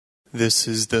This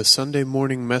is the Sunday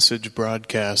morning message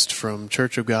broadcast from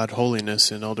Church of God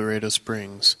Holiness in El Dorado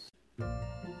Springs.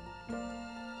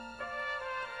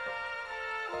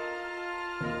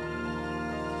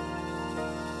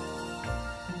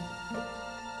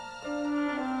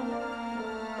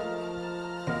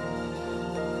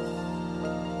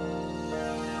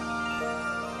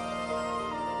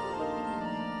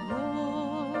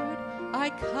 Lord, I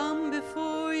come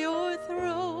before your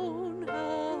throne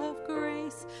of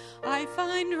grace. I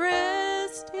find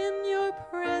rest in your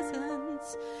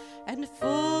presence and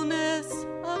fullness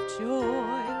of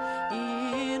joy.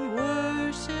 In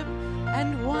worship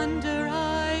and wonder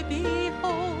I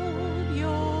behold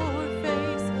your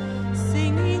face,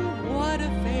 singing, what a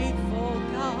faithful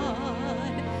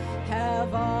God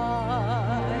have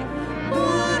I.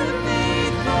 What a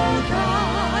faithful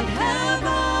God have I.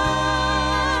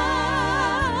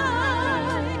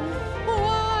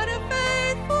 What a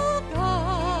faithful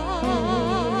God.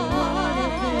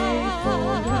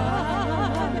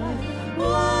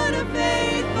 What a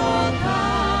faithful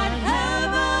God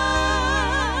have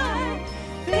I.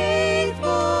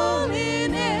 Faithful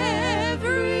in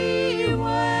every way.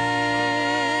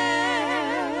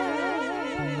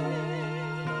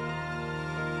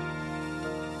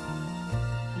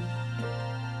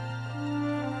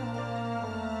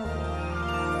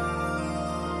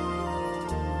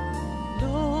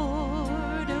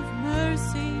 Lord of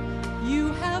mercy,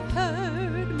 you have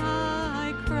heard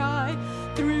my cry.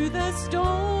 Through the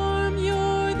storm,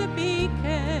 you're the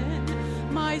beacon,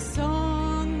 my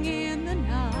song in the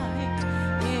night.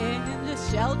 In the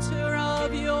shelter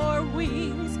of your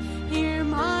wings, hear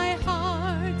my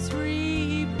heart's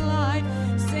reply,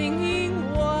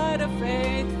 singing, what a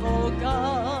faithful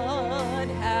God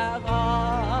have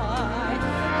I.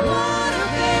 What a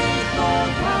faithful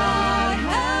God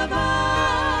have I.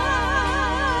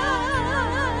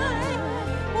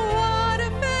 What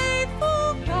a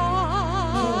faithful God.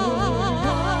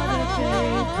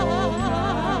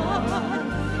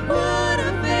 What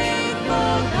a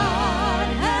faithful God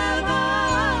have I.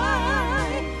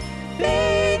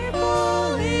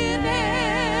 Faithful in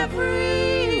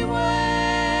every way.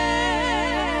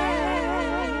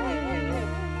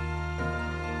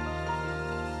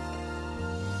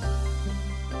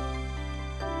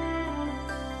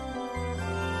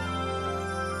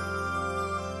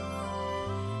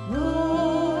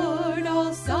 Lord,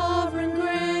 all sovereign,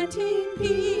 granting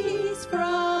peace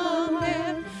from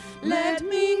heaven, let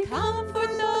me comfort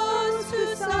those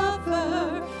who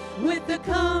suffer with the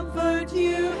comfort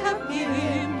you have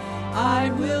given. I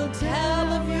will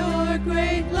tell of your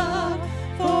great love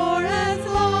for as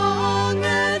long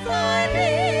as I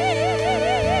live,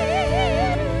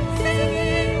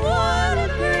 singing, what a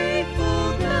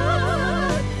grateful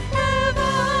God have I.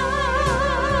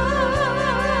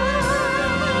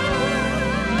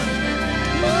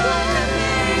 What a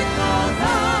faithful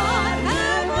God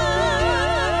have I.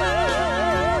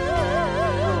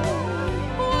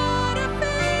 What a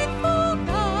faithful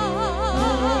God.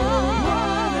 What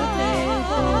a faithful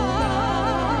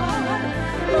God.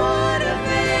 What a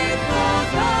faithful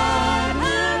God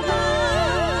have I.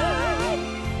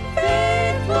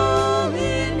 Faithful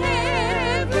in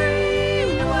every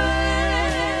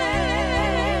way.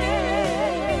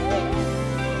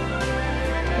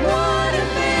 What a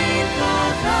faithful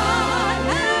God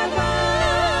have I.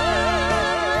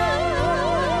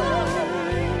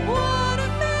 What a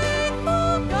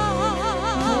faithful God.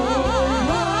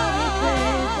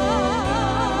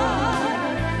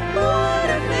 What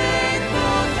a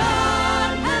faithful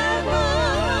God have I.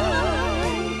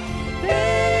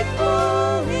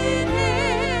 Faithful in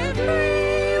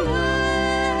every way.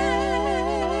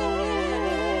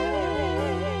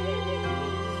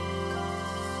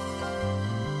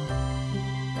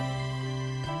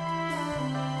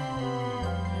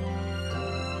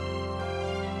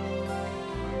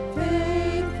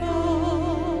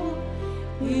 Faithful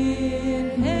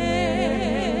in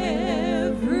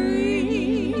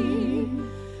every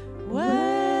way.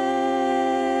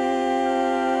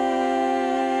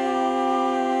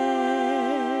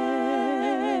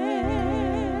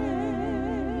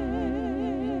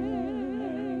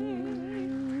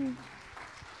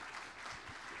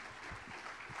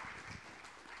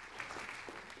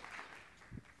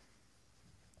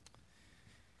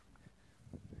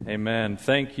 Amen.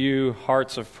 Thank you,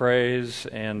 Hearts of Praise.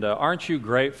 And aren't you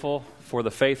grateful for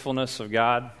the faithfulness of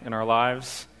God in our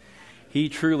lives? He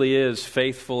truly is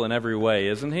faithful in every way,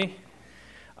 isn't He?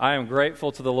 I am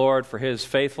grateful to the Lord for His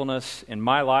faithfulness in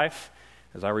my life.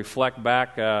 As I reflect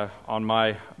back on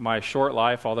my short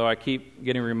life, although I keep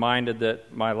getting reminded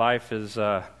that my life is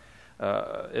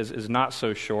is not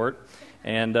so short.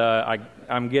 And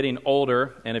I'm getting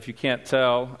older, and if you can't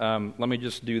tell, let me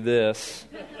just do this.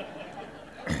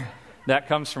 That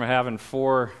comes from having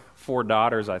four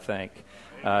daughters, I think.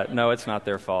 No, it's not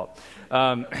their fault.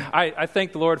 I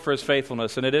thank the Lord for His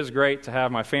faithfulness, and it is great to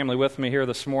have my family with me here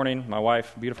this morning. My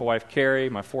wife, beautiful wife, Carrie,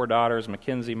 my 4 daughters,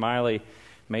 Mackenzie, Miley,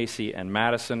 Macy, and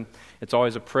Madison. It's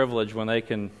always a privilege when they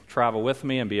can travel with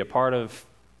me and be a part of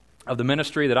the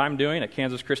ministry that I'm doing at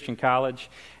Kansas Christian College.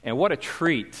 And what a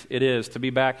treat it is to be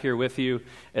back here with you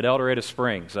at El Dorado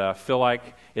Springs. I feel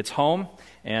like it's home,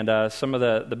 and some of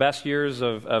the best years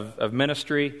of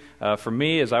ministry for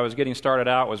me as I was getting started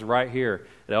out was right here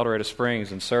at El Dorado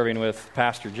Springs and serving with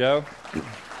Pastor Joe.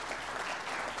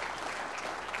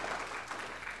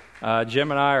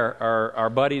 Jim and I are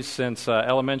buddies since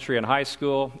elementary and high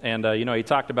school, and he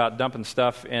talked about dumping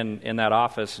stuff in that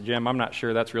office. Jim, I'm not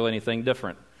sure that's really anything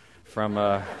different from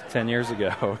 10 years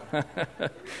ago.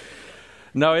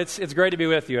 No, it's great to be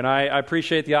with you, and I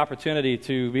appreciate the opportunity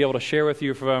to be able to share with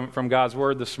you from God's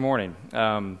Word this morning.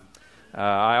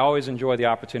 I always enjoy the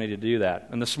opportunity to do that.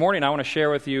 And this morning I want to share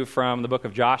with you from the book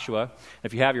of Joshua.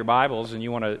 If you have your Bibles and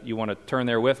you want to turn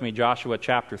there with me, Joshua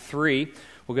chapter 3.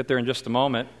 We'll get there in just a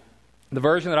moment. The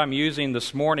version that I'm using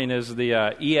this morning is the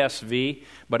ESV,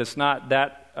 but it's not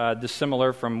that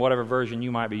dissimilar from whatever version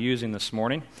you might be using this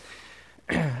morning.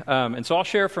 And so I'll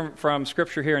share from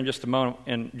Scripture here in just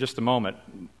a moment.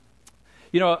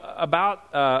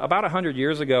 About 100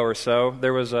 years ago or so,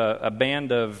 there was a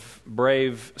band of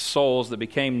brave souls that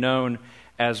became known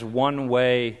as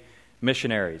one-way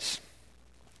missionaries.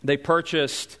 They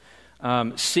purchased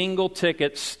single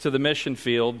tickets to the mission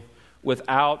field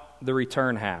without the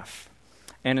return half.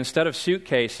 And instead of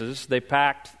suitcases, they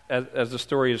packed, as the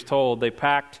story is told, they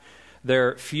packed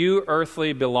their few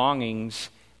earthly belongings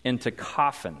into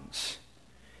coffins.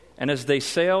 And as they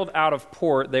sailed out of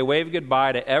port, they waved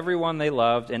goodbye to everyone they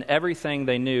loved and everything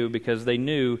they knew because they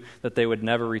knew that they would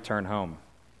never return home.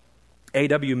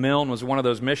 A.W. Milne was one of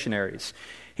those missionaries.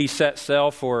 He set sail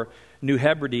for New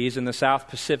Hebrides in the South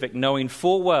Pacific, knowing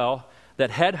full well that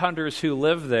headhunters who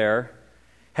lived there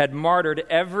had martyred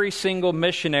every single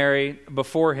missionary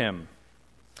before him.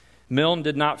 Milne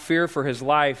did not fear for his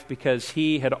life because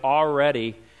he had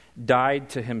already died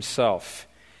to himself.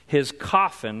 His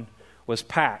coffin was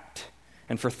packed,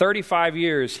 and for 35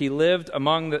 years he lived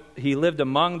among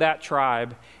that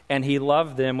tribe, and he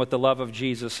loved them with the love of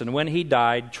Jesus. And when he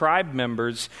died, tribe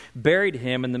members buried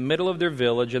him in the middle of their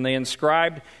village, and they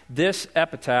inscribed this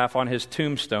epitaph on his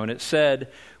tombstone. It said,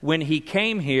 "When he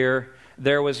came here,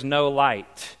 there was no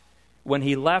light. When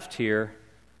he left here,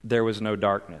 there was no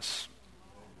darkness."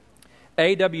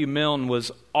 A.W. Milne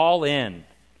was all in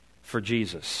for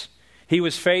Jesus. He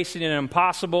was facing an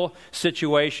impossible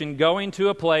situation, going to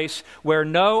a place where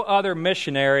no other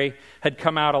missionary had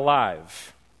come out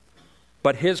alive.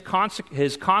 But his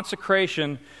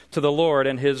consecration to the Lord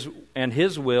and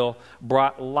his will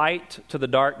brought light to the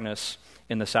darkness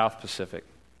in the South Pacific.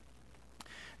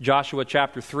 Joshua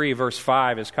chapter 3, verse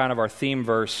 5 is kind of our theme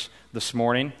verse this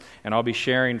morning, and I'll be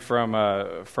sharing from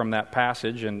that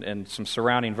passage and some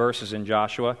surrounding verses in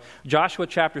Joshua. Joshua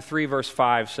chapter 3, verse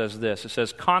 5 says this. It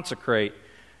says, "Consecrate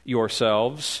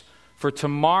yourselves, for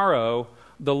tomorrow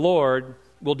the Lord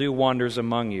will do wonders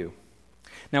among you."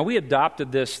 Now, we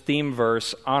adopted this theme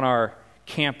verse on our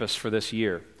campus for this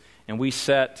year, and we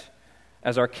set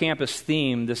as our campus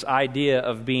theme this idea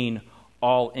of being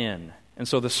all in. And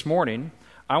so this morning,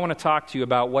 I want to talk to you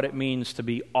about what it means to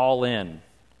be all in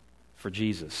for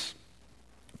Jesus.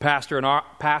 Pastor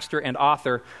and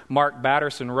author Mark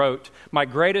Batterson wrote, "My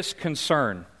greatest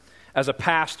concern as a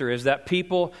pastor is that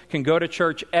people can go to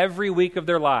church every week of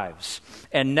their lives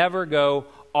and never go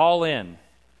all in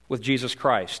with Jesus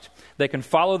Christ. They can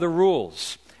follow the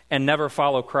rules and never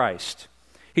follow Christ."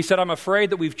 He said, "I'm afraid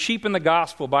that we've cheapened the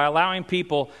gospel by allowing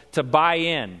people to buy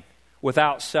in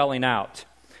without selling out.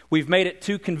 We've made it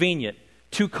too convenient,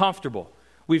 too comfortable.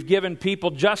 We've given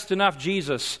people just enough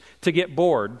Jesus to get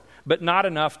bored, but not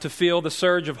enough to feel the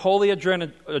surge of holy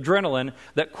adrenaline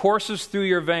that courses through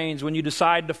your veins when you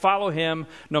decide to follow Him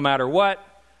no matter what,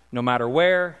 no matter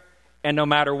where, and no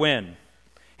matter when."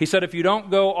 He said, "If you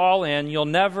don't go all in, you'll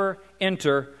never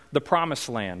enter the promised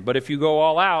land. But if you go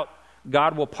all out,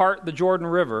 God will part the Jordan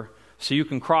River so you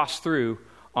can cross through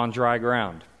on dry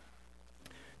ground."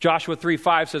 Joshua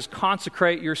 3:5 says,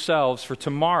 "Consecrate yourselves, for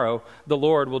tomorrow the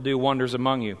Lord will do wonders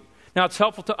among you." Now, it's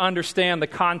helpful to understand the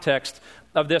context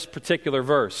of this particular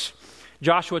verse.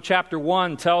 Joshua chapter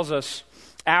 1 tells us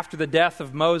after the death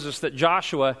of Moses that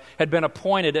Joshua had been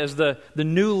appointed as the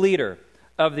new leader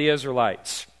of the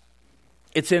Israelites.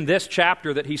 It's in this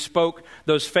chapter that he spoke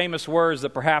those famous words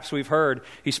that perhaps we've heard.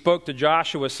 He spoke to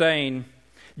Joshua saying,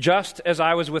 "Just as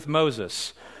I was with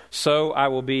Moses, so I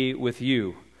will be with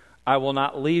you. I will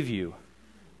not leave you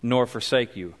nor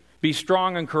forsake you. Be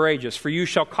strong and courageous, for you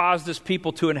shall cause this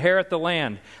people to inherit the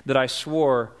land that I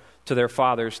swore to their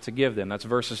fathers to give them." That's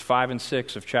verses 5 and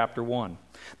 6 of chapter 1.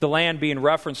 The land being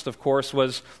referenced, of course,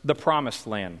 was the promised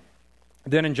land.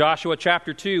 Then in Joshua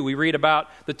chapter 2, we read about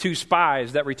the 2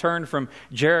 spies that returned from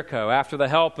Jericho after the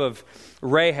help of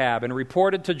Rahab and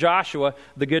reported to Joshua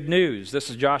the good news.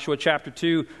 This is Joshua chapter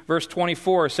 2, verse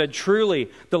 24, said, "Truly,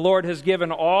 the Lord has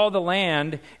given all the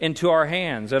land into our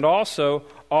hands, and also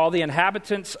all the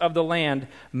inhabitants of the land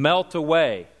melt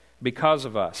away because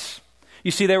of us."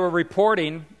 You see, they were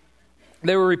reporting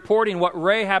what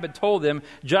Rahab had told them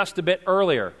just a bit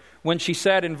earlier, when she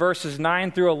said in verses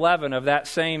 9 through 11 of that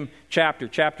same chapter,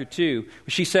 chapter 2,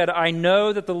 she said, "I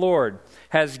know that the Lord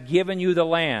has given you the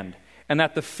land, and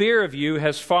that the fear of you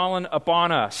has fallen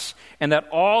upon us, and that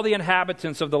all the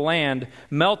inhabitants of the land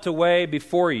melt away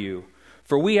before you.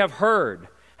 For we have heard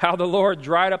how the Lord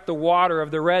dried up the water of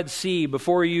the Red Sea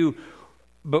before you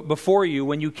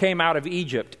when you came out of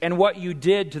Egypt, and what you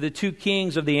did to the 2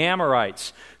 kings of the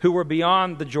Amorites who were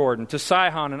beyond the Jordan, to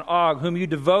Sihon and Og, whom you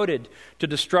devoted to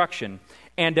destruction.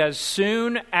 And as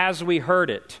soon as we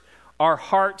heard it, our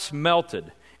hearts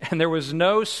melted, and there was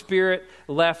no spirit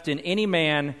left in any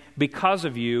man because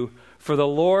of you, for the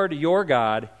Lord your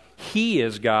God, He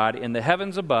is God in the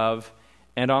heavens above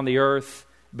and on the earth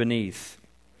beneath."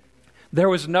 There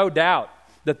was no doubt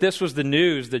that this was the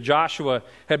news that Joshua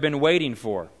had been waiting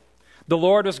for. The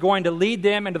Lord was going to lead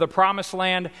them into the promised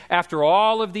land after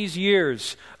all of these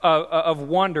years of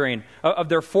wandering, of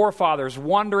their forefathers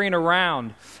wandering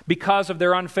around because of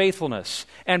their unfaithfulness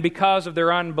and because of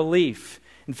their unbelief.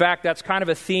 In fact, that's kind of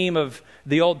a theme of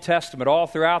the Old Testament. All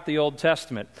throughout the Old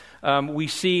Testament, we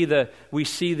see the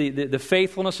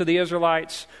faithfulness of the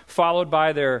Israelites followed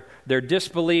by their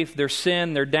disbelief, their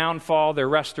sin, their downfall, their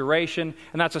restoration.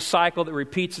 And that's a cycle that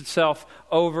repeats itself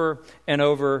over and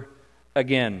over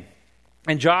again.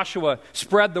 And Joshua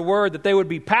spread the word that they would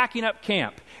be packing up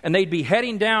camp and they'd be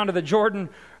heading down to the Jordan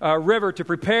River to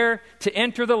prepare to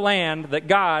enter the land that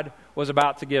God was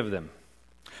about to give them.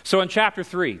 So in chapter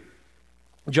 3,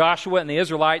 Joshua and the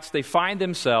Israelites, they find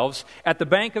themselves at the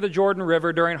bank of the Jordan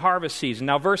River during harvest season.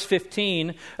 Now, verse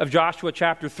 15 of Joshua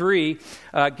chapter 3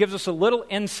 gives us a little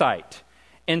insight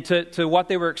into what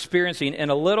they were experiencing in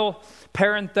a little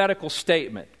parenthetical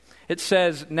statement. It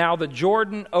says, "Now the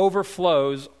Jordan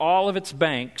overflows all of its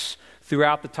banks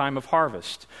throughout the time of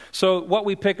harvest." So what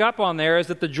we pick up on there is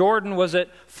that the Jordan was at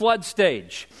flood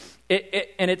stage.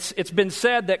 It's been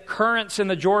said that currents in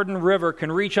the Jordan River can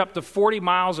reach up to 40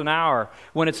 miles an hour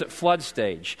when it's at flood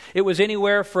stage. It was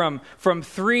anywhere from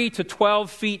 3 to 12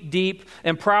 feet deep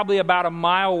and probably about a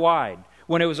mile wide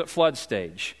when it was at flood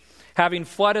stage, having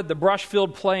flooded the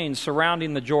brush-filled plains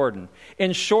surrounding the Jordan.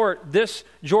 In short, this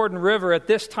Jordan River at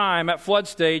this time at flood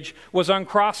stage was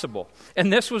uncrossable.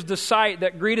 And this was the sight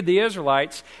that greeted the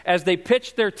Israelites as they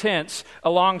pitched their tents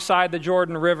alongside the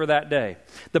Jordan River that day.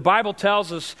 The Bible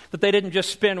tells us that they didn't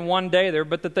just spend one day there,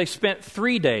 but that they spent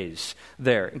 3 days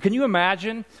there. And can you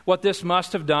imagine what this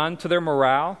must have done to their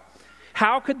morale?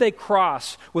 How could they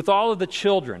cross with all of the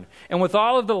children and with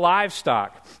all of the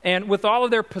livestock and with all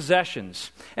of their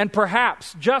possessions? And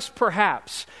perhaps, just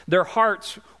perhaps, their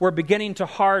hearts were beginning to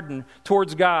harden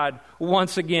towards God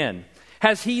once again.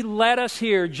 Has He led us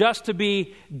here just to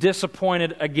be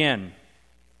disappointed again?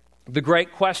 The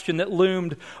great question that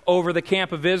loomed over the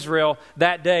camp of Israel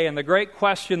that day, and the great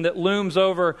question that looms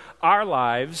over our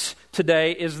lives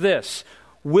today is this: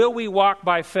 will we walk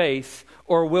by faith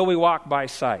or will we walk by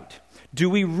sight? Do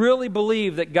we really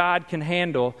believe that God can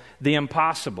handle the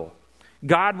impossible?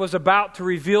 God was about to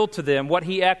reveal to them what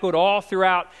He echoed all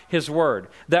throughout His Word,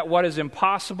 that what is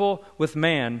impossible with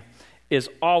man is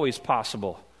always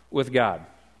possible with God.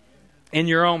 In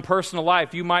your own personal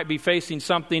life, you might be facing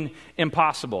something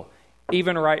impossible,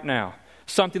 even right now.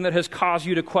 Something that has caused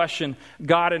you to question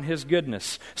God and His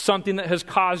goodness. Something that has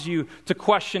caused you to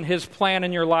question His plan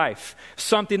in your life.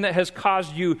 Something that has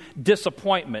caused you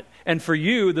disappointment. And for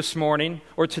you this morning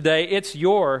or today, it's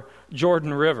your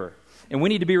Jordan River. And we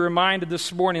need to be reminded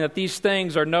this morning that these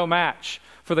things are no match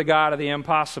for the God of the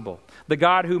impossible. The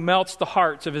God who melts the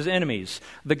hearts of His enemies.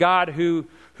 The God who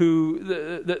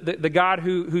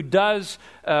does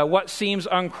what seems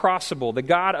uncrossable, the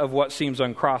God of what seems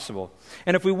uncrossable.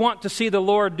 And if we want to see the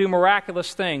Lord do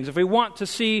miraculous things, if we want to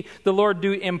see the Lord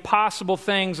do impossible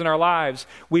things in our lives,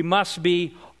 we must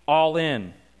be all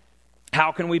in.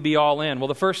 How can we be all in? Well,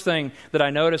 the first thing that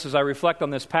I notice as I reflect on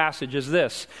this passage is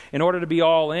this. In order to be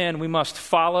all in, we must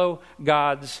follow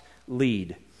God's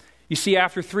lead. You see,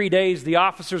 after 3 days, the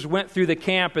officers went through the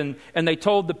camp and they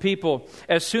told the people,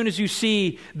 as soon as you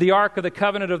see the Ark of the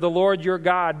Covenant of the Lord your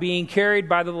God being carried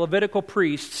by the Levitical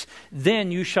priests,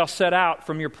 then you shall set out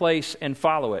from your place and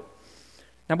follow it.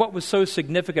 Now, what was so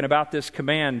significant about this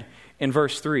command in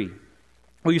verse 3?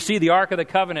 Well, you see, the Ark of the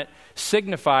Covenant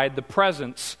signified the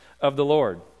presence of the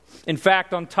Lord. In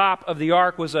fact, on top of the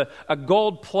ark was a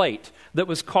gold plate that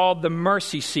was called the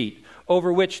mercy seat,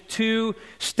 over which 2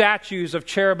 statues of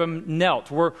cherubim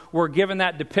knelt. We're given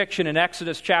that depiction in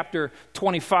Exodus chapter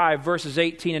 25, verses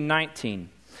 18 and 19.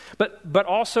 But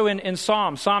also in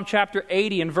Psalm chapter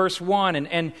 80 and verse 1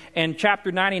 and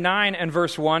chapter 99 and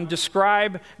verse 1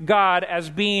 describe God as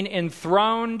being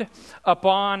enthroned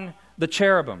upon the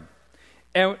cherubim.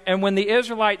 And when the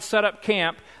Israelites set up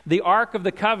camp, the Ark of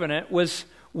the Covenant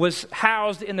was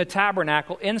housed in the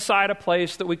tabernacle inside a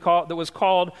place that was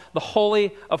called the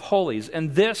Holy of Holies.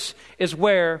 And this is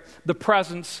where the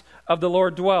presence of the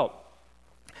Lord dwelt.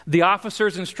 The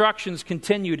officer's instructions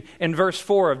continued in verse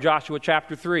 4 of Joshua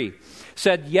chapter 3.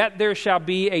 Said, "Yet there shall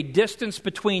be a distance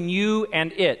between you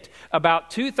and it,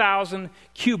 about 2,000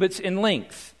 cubits in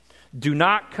length. Do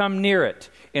not come near it,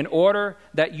 in order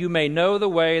that you may know the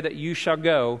way that you shall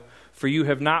go, for you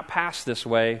have not passed this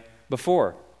way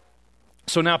before."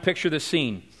 So now picture this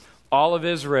scene. All of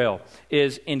Israel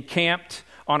is encamped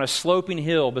on a sloping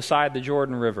hill beside the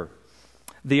Jordan River.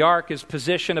 The ark is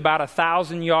positioned about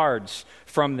 1,000 yards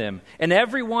from them, and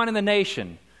everyone in the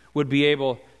nation would be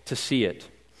able to see it.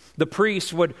 The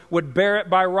priests would bear it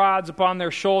by rods upon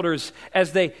their shoulders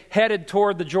as they headed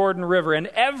toward the Jordan River, and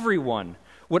everyone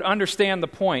would understand the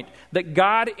point that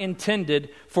God intended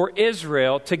for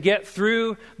Israel to get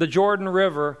through the Jordan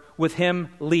River with him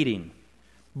leading.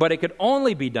 But it could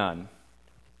only be done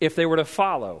if they were to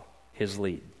follow his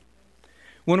lead.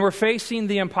 When we're facing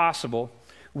the impossible,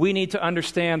 we need to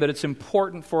understand that it's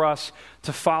important for us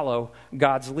to follow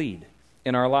God's lead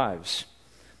in our lives.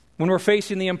 When we're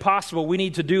facing the impossible, we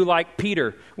need to do like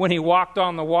Peter when he walked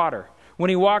on the water. When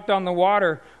he walked on the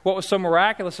water, what was so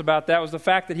miraculous about that was the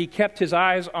fact that he kept his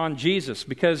eyes on Jesus,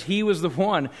 because he was the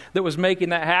one that was making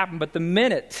that happen. But the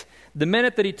minute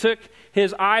that he took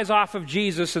his eyes off of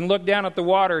Jesus and looked down at the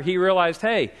water, he realized,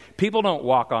 hey, people don't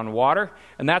walk on water.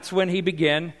 And that's when he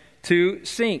began to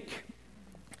sink.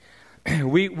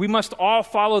 We must all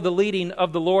follow the leading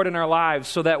of the Lord in our lives,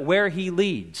 so that where he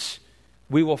leads,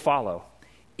 we will follow.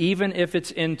 Even if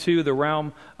it's into the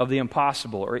realm of the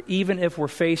impossible, or even if we're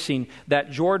facing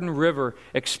that Jordan River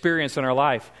experience in our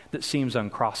life that seems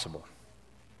uncrossable.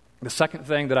 The second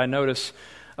thing that I notice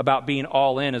about being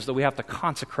all in is that we have to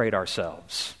consecrate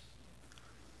ourselves.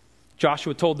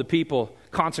 Joshua told the people,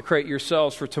 "Consecrate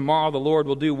yourselves, for tomorrow the Lord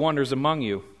will do wonders among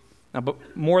you." Now,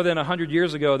 but more than 100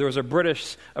 years ago, there was a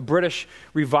British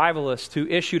revivalist who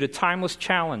issued a timeless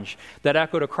challenge that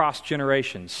echoed across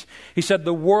generations. He said,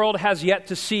 "The world has yet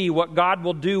to see what God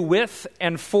will do with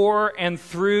and for and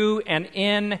through and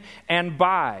in and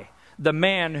by the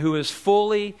man who is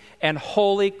fully and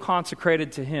wholly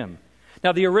consecrated to him."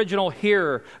 Now, the original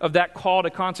hearer of that call to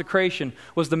consecration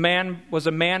was a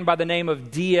man by the name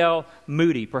of D.L.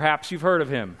 Moody. Perhaps you've heard of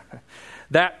him.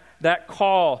 That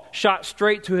call shot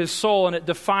straight to his soul, and it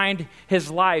defined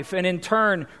his life. And in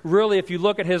turn, really, if you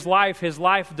look at his life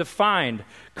defined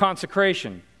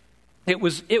consecration.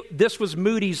 This was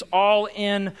Moody's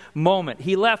all-in moment.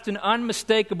 He left an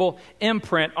unmistakable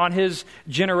imprint on his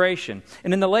generation.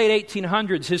 And in the late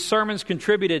 1800s, his sermons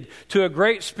contributed to a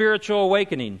great spiritual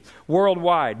awakening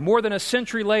worldwide. More than a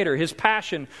century later, his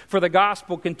passion for the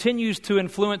gospel continues to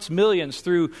influence millions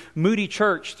through Moody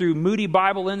Church, through Moody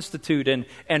Bible Institute,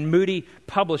 and Moody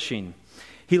Publishing.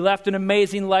 He left an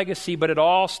amazing legacy, but it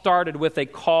all started with a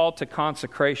call to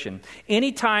consecration.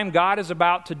 Anytime God is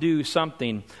about to do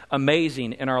something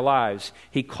amazing in our lives,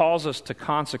 he calls us to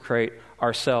consecrate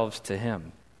ourselves to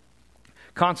him.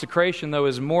 Consecration, though,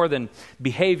 is more than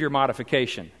behavior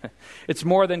modification. It's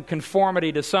more than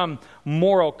conformity to some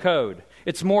moral code.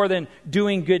 It's more than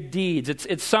doing good deeds.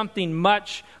 It's something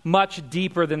much, much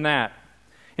deeper than that.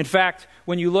 In fact,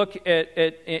 when you look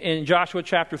in Joshua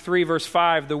chapter 3, verse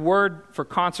 5, the word for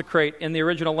consecrate in the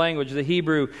original language, the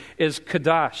Hebrew, is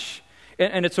kadash.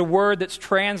 And it's a word that's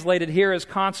translated here as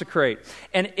consecrate.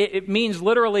 And it means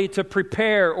literally to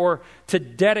prepare or to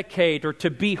dedicate or to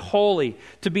be holy,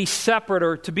 to be separate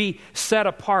or to be set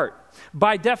apart.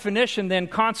 By definition, then,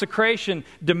 consecration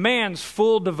demands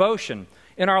full devotion.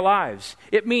 in our lives.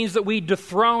 It means that we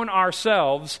dethrone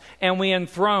ourselves and we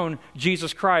enthrone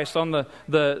Jesus Christ on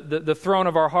the throne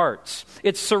of our hearts.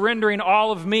 It's surrendering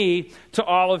all of me to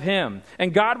all of Him.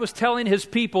 And God was telling His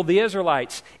people, the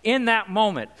Israelites, in that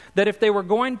moment, that if they were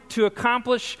going to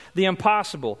accomplish the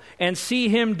impossible and see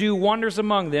Him do wonders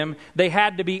among them, they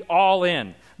had to be all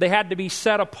in. They had to be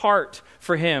set apart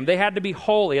for Him. They had to be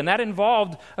holy. And that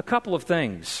involved a couple of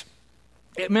things.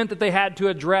 It meant that they had to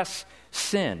address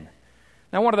sin.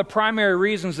 Now, one of the primary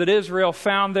reasons that Israel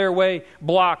found their way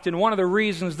blocked, and one of the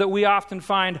reasons that we often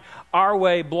find our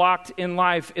way blocked in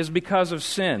life, is because of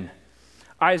sin.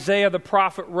 Isaiah the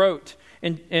prophet wrote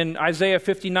in Isaiah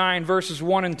 59, verses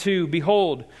 1 and 2,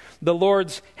 "Behold, the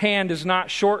Lord's hand is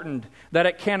not shortened, that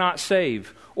it cannot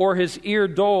save, or His ear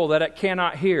dull, that it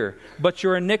cannot hear. But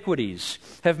your iniquities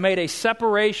have made a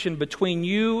separation between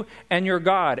you and your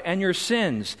God, and your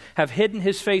sins have hidden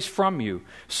His face from you,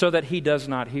 so that He does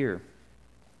not hear."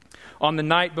 On the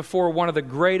night before one of the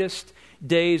greatest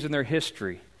days in their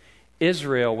history,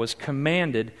 Israel was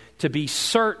commanded to be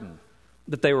certain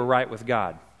that they were right with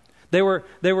God. They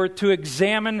were to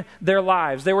examine their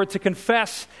lives. They were to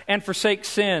confess and forsake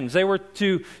sins. They were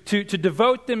to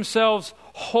devote themselves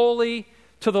wholly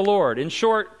to the Lord. In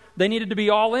short, they needed to be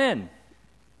all in.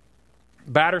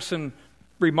 Batterson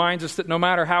reminds us that no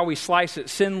matter how we slice it,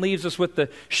 sin leaves us with the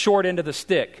short end of the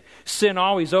stick. Sin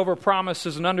always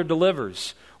overpromises and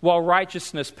underdelivers, while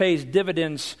righteousness pays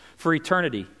dividends for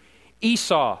eternity.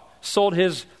 Esau sold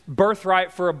his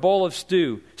birthright for a bowl of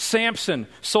stew. Samson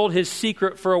sold his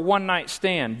secret for a one-night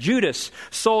stand. Judas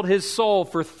sold his soul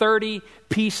for 30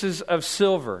 pieces of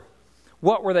silver.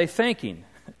 What were they thinking?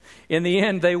 In the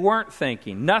end, they weren't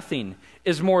thinking. Nothing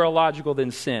is more illogical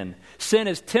than sin. Sin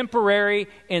is temporary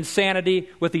insanity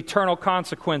with eternal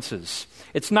consequences.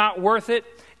 It's not worth it,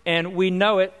 and we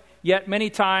know it, yet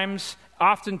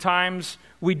oftentimes,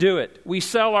 we do it. We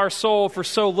sell our soul for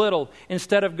so little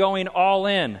instead of going all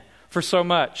in for so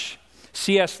much.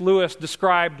 C.S. Lewis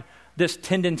described this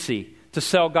tendency to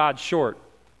sell God short.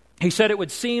 He said, "It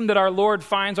would seem that our Lord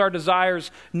finds our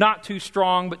desires not too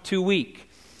strong but too weak.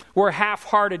 We're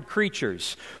half-hearted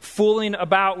creatures, fooling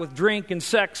about with drink and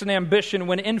sex and ambition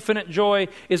when infinite joy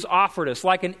is offered us,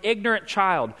 like an ignorant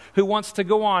child who wants to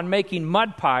go on making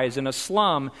mud pies in a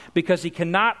slum because he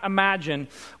cannot imagine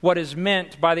what is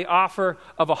meant by the offer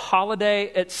of a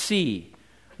holiday at sea.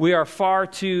 We are far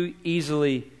too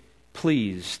easily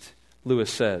pleased," Lewis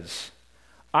says.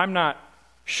 I'm not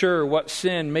sure what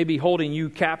sin may be holding you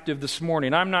captive this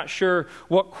morning. I'm not sure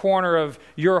what corner of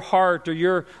your heart or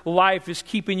your life is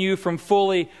keeping you from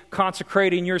fully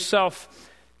consecrating yourself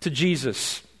to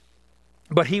Jesus.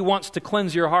 But He wants to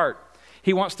cleanse your heart.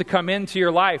 He wants to come into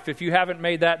your life if you haven't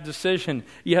made that decision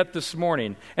yet this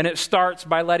morning. And it starts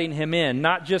by letting Him in,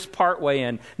 not just partway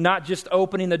in, not just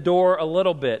opening the door a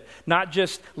little bit, not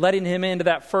just letting Him into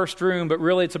that first room, but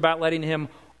really it's about letting Him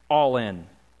all in.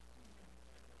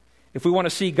 If we want to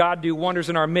see God do wonders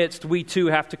in our midst, we too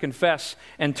have to confess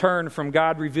and turn from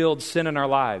God-revealed sin in our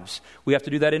lives. We have to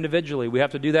do that individually. We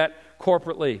have to do that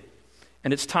corporately.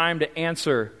 And it's time to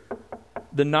answer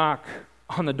the knock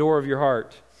on the door of your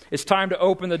heart. It's time to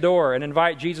open the door and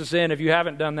invite Jesus in if you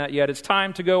haven't done that yet. It's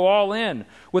time to go all in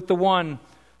with the one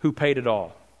who paid it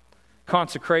all.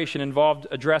 Consecration involved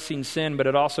addressing sin, but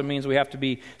it also means we have to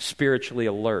be spiritually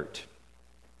alert.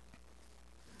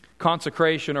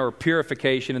 Consecration or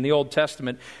purification in the Old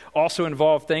Testament also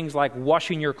involved things like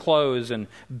washing your clothes and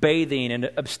bathing and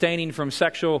abstaining from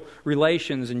sexual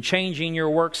relations and changing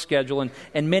your work schedule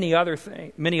and many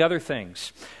other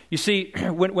things. You see,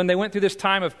 when they went through this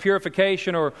time of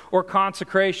purification or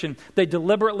consecration, they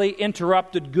deliberately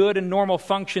interrupted good and normal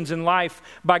functions in life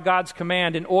by God's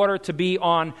command in order to be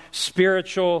on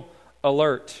spiritual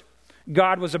alert.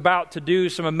 God was about to do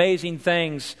some amazing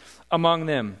things among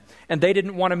them. And they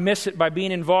didn't want to miss it by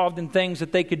being involved in things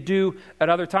that they could do at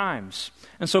other times.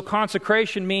 And so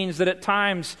consecration means that at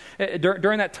times,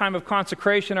 during that time of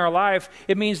consecration in our life,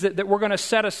 it means that we're going to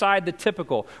set aside the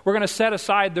typical. We're going to set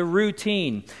aside the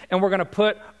routine. And we're going to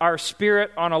put our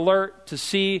spirit on alert to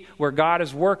see where God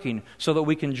is working so that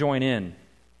we can join in.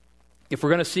 If we're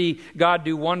going to see God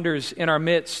do wonders in our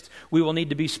midst, we will need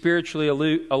to be spiritually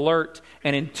alert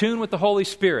and in tune with the Holy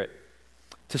Spirit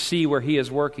to see where He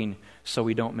is working so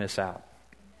we don't miss out.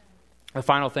 The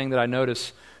final thing that I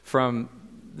notice from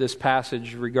this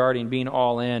passage regarding being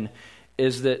all in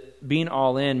is that being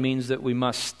all in means that we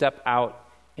must step out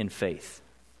in faith.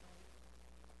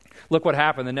 Look what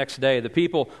happened the next day. The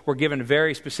people were given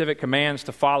very specific commands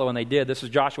to follow, and they did. This is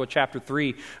Joshua chapter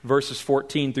 3, verses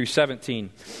 14 through 17.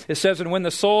 It says, "And when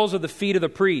the soles of the feet of the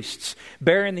priests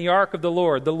bearing the ark of the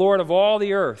Lord of all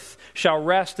the earth, shall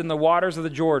rest in the waters of the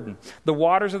Jordan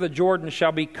of the Jordan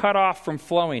shall be cut off from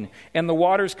flowing, and the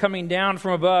waters coming down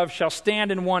from above shall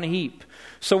stand in one heap.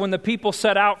 So when the people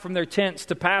set out from their tents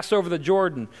to pass over the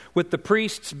Jordan, with the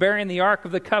priests bearing the ark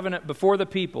of the covenant before the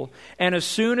people, and as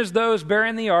soon as those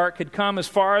bearing the ark had come as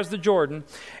far as the Jordan,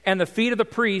 and the feet of the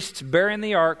priests bearing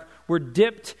the ark were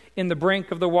dipped in the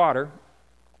brink of the water,"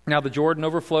 now the Jordan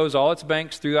overflows all its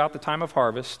banks throughout the time of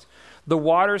harvest, "the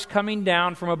waters coming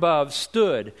down from above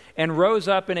stood and rose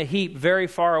up in a heap very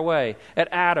far away at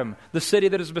Adam, the city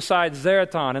that is beside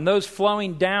Zaretan, and those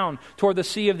flowing down toward the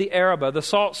sea of the Arabah, the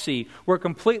salt sea, were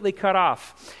completely cut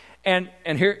off." And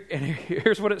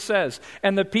here's what it says.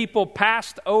 "And the people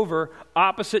passed over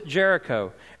opposite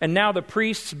Jericho. And now the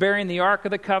priests bearing the ark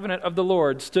of the covenant of the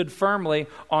Lord stood firmly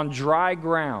on dry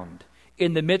ground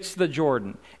in the midst of the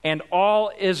Jordan. And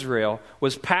all Israel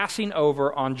was passing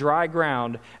over on dry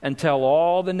ground until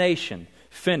all the nation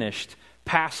finished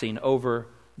passing over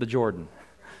the Jordan."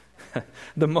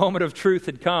 The moment of truth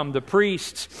had come. The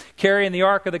priests carrying the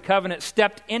ark of the covenant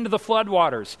stepped into the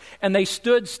floodwaters, and they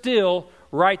stood still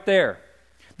right there.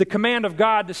 The command of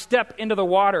God to step into the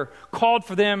water called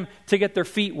for them to get their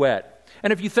feet wet.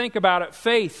 And if you think about it,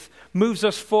 faith moves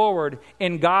us forward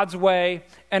in God's way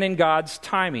and in God's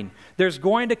timing. There's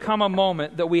going to come a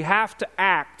moment that we have to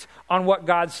act on what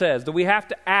God says, that we have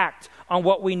to act on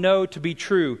what we know to be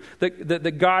true,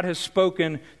 that God has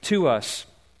spoken to us.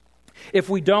 If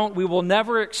we don't, we will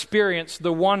never experience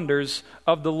the wonders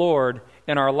of the Lord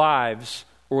in our lives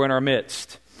or in our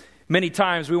midst. Many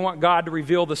times we want God to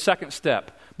reveal the second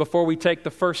step before we take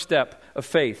the first step of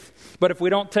faith. But if we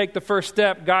don't take the first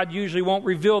step, God usually won't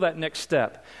reveal that next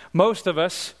step. Most of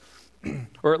us,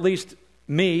 or at least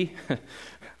me,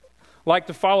 like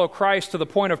to follow Christ to the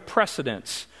point of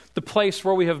precedence, the place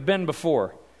where we have been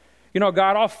before. You know,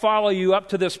 God, I'll follow you up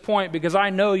to this point because I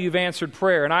know you've answered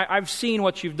prayer and I've seen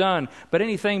what you've done. But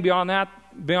anything beyond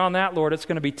that, Lord, it's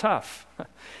going to be tough.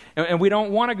 And we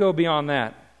don't want to go beyond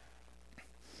that.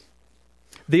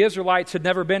 The Israelites had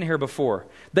never been here before.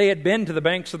 They had been to the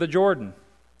banks of the Jordan.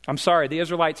 The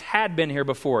Israelites had been here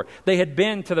before. They had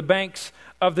been to the banks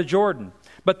of the Jordan,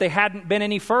 but they hadn't been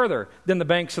any further than the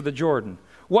banks of the Jordan.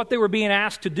 What they were being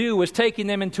asked to do was taking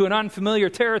them into an unfamiliar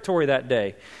territory that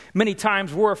day. Many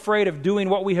times we're afraid of doing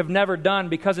what we have never done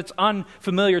because it's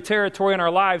unfamiliar territory in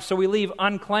our lives, so we leave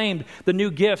unclaimed the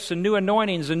new gifts and new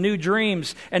anointings and new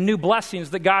dreams and new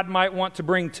blessings that God might want to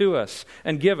bring to us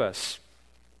and give us.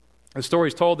 The story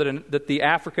is told that the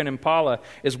African impala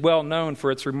is well known for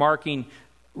its remarkable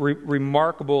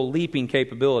leaping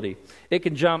capability. It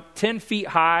can jump 10 feet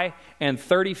high and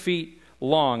 30 feet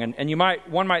long. And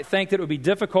one might think that it would be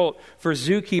difficult for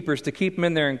zookeepers to keep them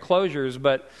in their enclosures,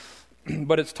 but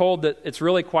it's told that it's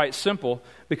really quite simple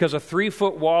because a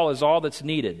 3-foot wall is all that's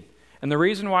needed. And the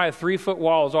reason why a 3-foot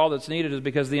wall is all that's needed is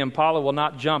because the impala will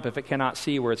not jump if it cannot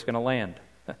see where it's going to land.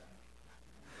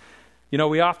 You know,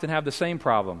 we often have the same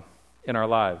problem in our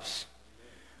lives.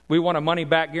 We want a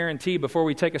money-back guarantee before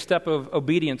we take a step of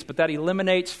obedience, but that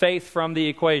eliminates faith from the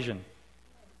equation.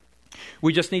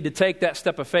 We just need to take that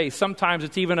step of faith. Sometimes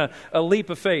it's even a leap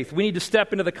of faith. We need to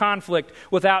step into the conflict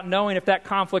without knowing if that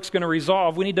conflict's going to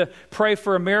resolve. We need to pray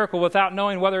for a miracle without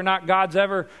knowing whether or not God's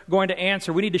ever going to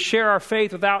answer. We need to share our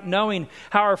faith without knowing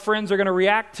how our friends are going to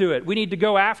react to it. We need to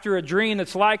go after a dream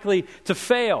that's likely to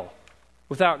fail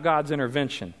without God's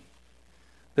intervention.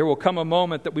 There will come a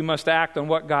moment that we must act on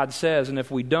what God says, and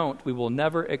if we don't, we will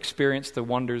never experience the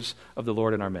wonders of the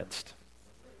Lord in our midst.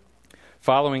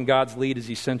 Following God's lead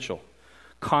is essential.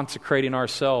 Consecrating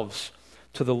ourselves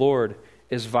to the Lord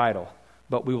is vital,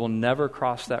 but we will never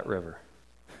cross that river.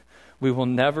 We will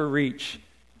never reach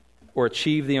or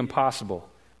achieve the impossible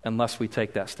unless we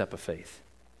take that step of faith.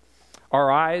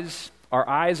 Our eyes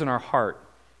and our heart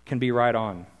can be right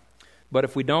on, but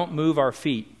if we don't move our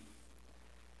feet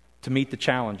to meet the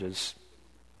challenges,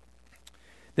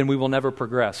 then we will never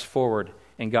progress forward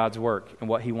in God's work and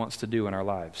what He wants to do in our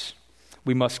lives.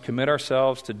 We must commit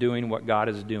ourselves to doing what God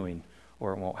is doing,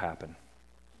 or it won't happen.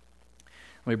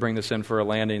 Let me bring this in for a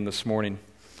landing this morning.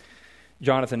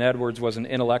 Jonathan Edwards was an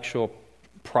intellectual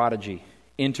prodigy,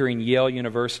 entering Yale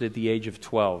University at the age of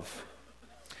 12.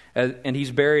 And he's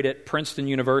buried at Princeton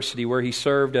University, where he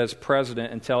served as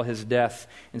president until his death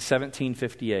in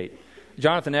 1758.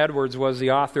 Jonathan Edwards was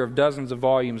the author of dozens of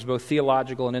volumes, both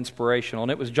theological and inspirational.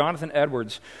 And it was Jonathan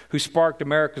Edwards who sparked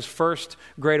America's first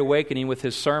Great Awakening with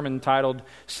his sermon titled,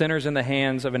 "Sinners in the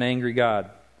Hands of an Angry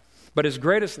God." But his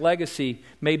greatest legacy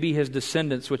may be his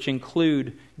descendants, which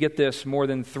include, get this, more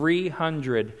than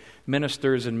 300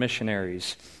 ministers and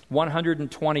missionaries,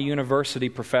 120 university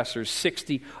professors,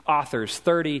 60 authors,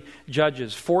 30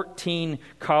 judges, 14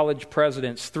 college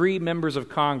presidents, 3 members of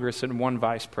Congress, and 1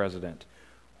 vice president.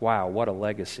 Wow, what a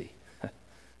legacy.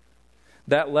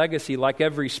 That legacy, like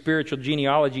every spiritual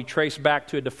genealogy, traced back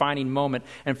to a defining moment.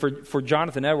 And for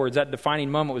Jonathan Edwards, that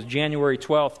defining moment was January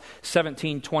 12th,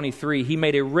 1723. He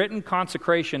made a written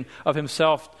consecration of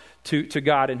himself to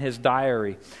God in his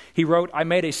diary. He wrote, "I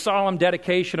made a solemn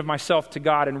dedication of myself to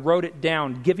God and wrote it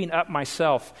down, giving up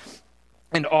myself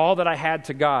and all that I had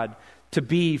to God to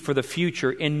be for the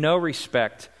future in no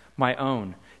respect my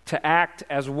own, to act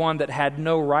as one that had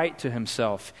no right to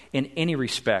himself in any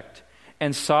respect,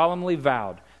 and solemnly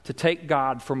vowed to take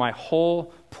God for my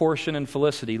whole portion and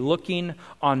felicity, looking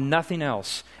on nothing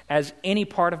else as any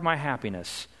part of my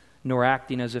happiness, nor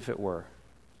acting as if it were."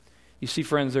 You see,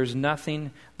 friends, there's nothing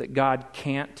that God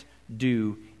can't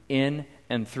do in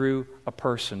and through a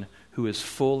person who is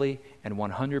fully and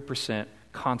 100%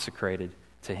 consecrated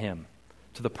to Him,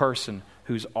 to the person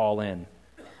who's all in.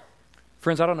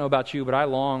 Friends, I don't know about you, but I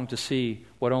long to see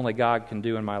what only God can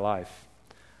do in my life.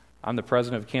 I'm the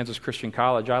president of Kansas Christian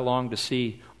College. I long to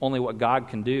see only what God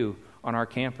can do on our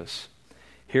campus.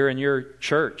 Here in your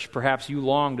church, perhaps you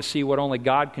long to see what only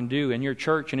God can do in your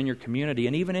church and in your community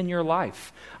and even in your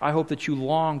life. I hope that you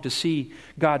long to see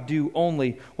God do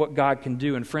only what God can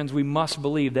do. And friends, we must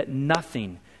believe that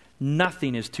nothing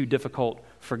is too difficult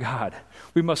for God.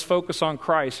 We must focus on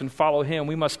Christ and follow Him.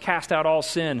 We must cast out all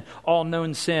sin, all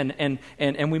known sin, and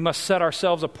we must set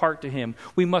ourselves apart to Him.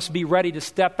 We must be ready to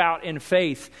step out in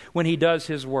faith when He does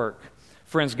His work.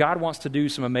 Friends, God wants to do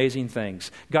some amazing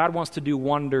things. God wants to do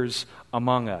wonders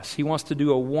among us. He wants to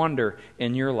do a wonder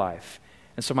in your life.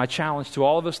 And so my challenge to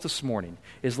all of us this morning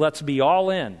is let's be all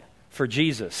in for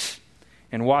Jesus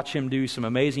and watch Him do some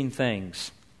amazing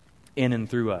things in and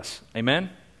through us. Amen?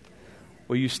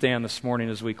 Will you stand this morning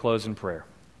as we close in prayer?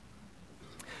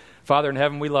 Father in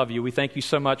heaven, we love you. We thank you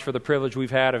so much for the privilege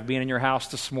we've had of being in your house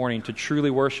this morning to truly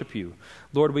worship you.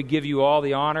 Lord, we give you all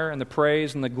the honor and the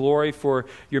praise and the glory for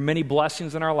your many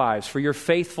blessings in our lives, for your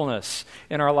faithfulness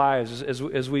in our lives,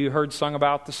 as we heard sung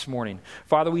about this morning.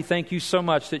 Father, we thank you so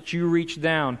much that you reached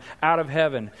down out of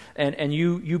heaven and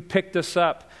you picked us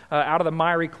up out of the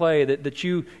miry clay, that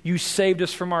you saved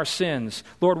us from our sins.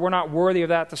 Lord, we're not worthy of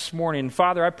that this morning.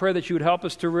 Father, I pray that you would help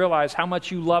us to realize how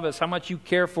much you love us, how much you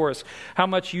care for us, how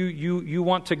much you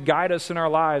want to guide us in our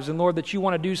lives. And Lord, that you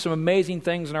want to do some amazing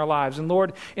things in our lives. And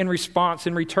Lord, in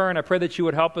return, I pray that you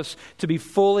would help us to be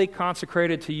fully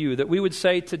consecrated to you, that we would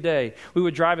say today, we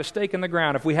would drive a stake in the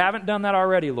ground. If we haven't done that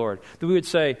already, Lord, that we would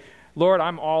say, Lord,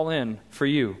 I'm all in for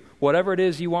you. Whatever it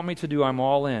is you want me to do, I'm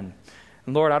all in.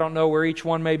 And Lord, I don't know where each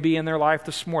one may be in their life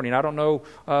this morning. I don't know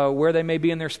where they may be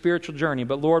in their spiritual journey.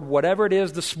 But Lord, whatever it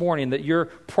is this morning that you're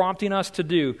prompting us to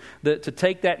do, to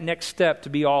take that next step to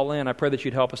be all in, I pray that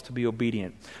you'd help us to be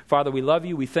obedient. Father, we love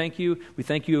you. We thank you. We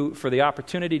thank you for the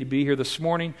opportunity to be here this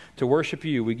morning to worship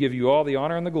you. We give you all the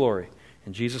honor and the glory.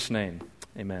 In Jesus' name,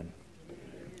 amen.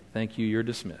 Thank you. You're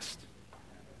dismissed.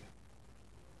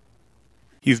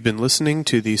 You've been listening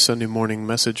to the Sunday morning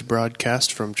message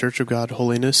broadcast from Church of God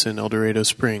Holiness in El Dorado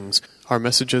Springs. Our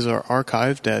messages are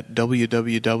archived at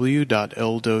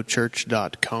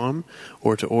www.eldochurch.com,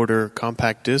 or to order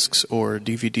compact discs or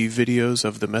DVD videos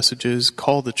of the messages,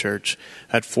 call the church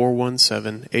at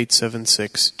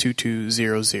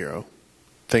 417-876-2200.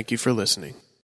 Thank you for listening.